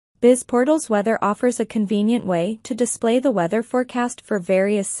BizPortals Weather offers a convenient way to display the weather forecast for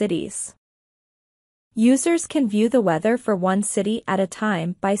various cities. Users can view the weather for one city at a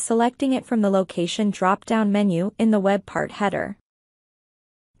time by selecting it from the location drop-down menu in the web part header.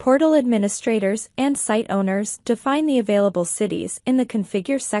 Portal administrators and site owners define the available cities in the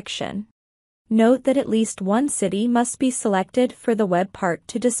Configure section. Note that at least one city must be selected for the web part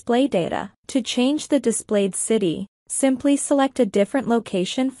to display data. To change the displayed city, simply select a different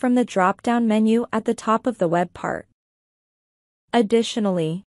location from the drop-down menu at the top of the web part.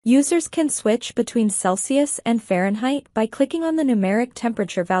 Additionally, users can switch between Celsius and Fahrenheit by clicking on the numeric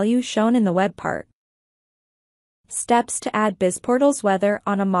temperature value shown in the web part. Steps to add BizPortals Weather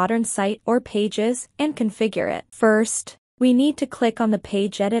on a modern site or pages and configure it. First, we need to click on the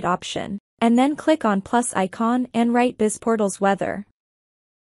Page Edit option, and then click on plus icon and write BizPortals Weather.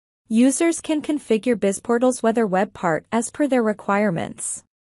 Users can configure BizPortals Weather web part as per their requirements.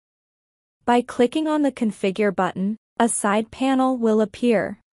 By clicking on the Configure button, a side panel will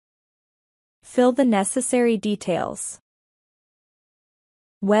appear. Fill the necessary details.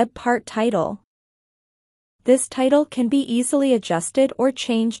 Web part title. This title can be easily adjusted or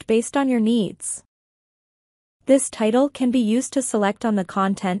changed based on your needs. This title can be used to select on the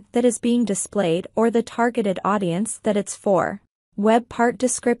content that is being displayed or the targeted audience that it's for. Web part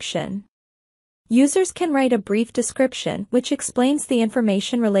description. Users can write a brief description which explains the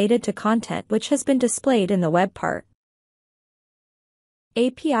information related to content which has been displayed in the web part.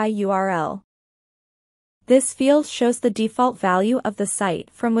 API URL. This field shows the default value of the site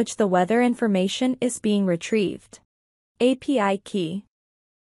from which the weather information is being retrieved. API key.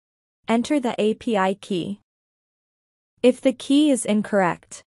 Enter the API key. If the key is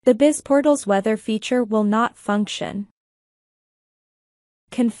incorrect, the BizPortals Weather feature will not function.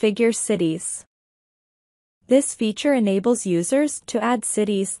 Configure cities. This feature enables users to add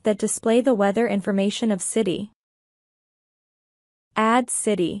cities that display the weather information of city. Add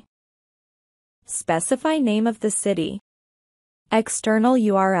city. Specify name of the city. External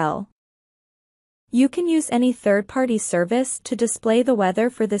URL. You can use any third-party service to display the weather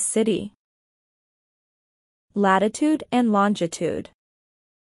for the city. Latitude and longitude.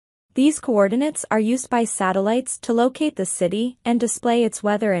 These coordinates are used by satellites to locate the city and display its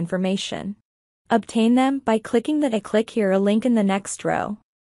weather information. Obtain them by clicking the click here a link in the next row.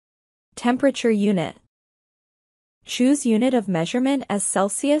 Temperature unit. Choose unit of measurement as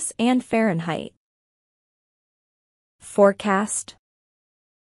Celsius and Fahrenheit. Forecast.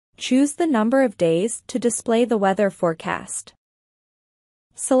 Choose the number of days to display the weather forecast.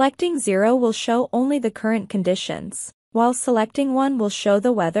 Selecting 0 will show only the current conditions, while selecting 1 will show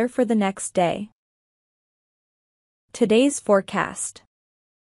the weather for the next day. Today's forecast.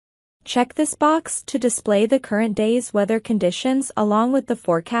 Check this box to display the current day's weather conditions along with the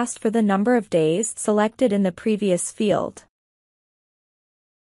forecast for the number of days selected in the previous field.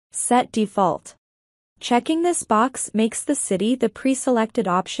 Set default. Checking this box makes the city the pre-selected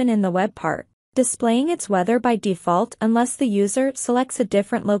option in the web part, displaying its weather by default unless the user selects a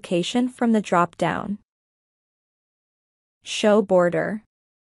different location from the drop-down. Show border.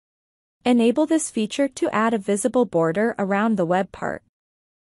 Enable this feature to add a visible border around the web part,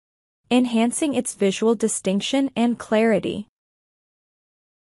 enhancing its visual distinction and clarity.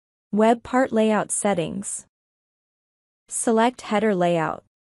 Web part layout settings. Select header layout.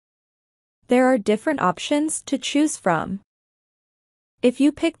 There are different options to choose from. If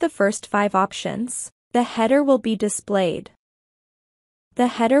you pick the first 5 options, the header will be displayed. The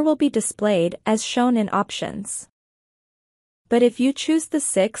header will be displayed as shown in options. But if you choose the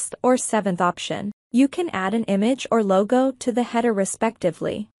 6th or 7th option, you can add an image or logo to the header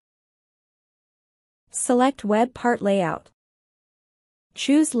respectively. Select web part layout.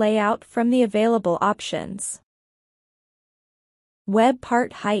 Choose layout from the available options. Web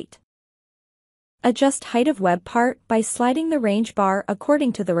part height. Adjust height of web part by sliding the range bar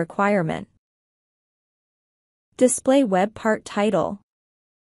according to the requirement. Display web part title.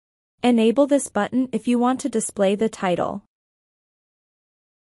 Enable this button if you want to display the title.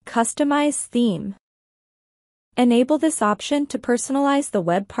 Customize theme. Enable this option to personalize the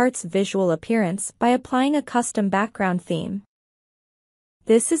web part's visual appearance by applying a custom background theme.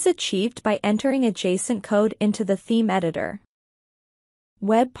 This is achieved by entering adjacent code into the theme editor.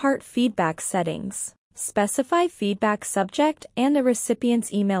 Web part feedback settings. Specify feedback subject and the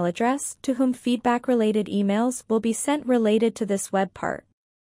recipient's email address to whom feedback-related emails will be sent related to this web part.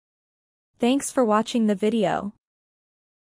 Thanks for watching the video.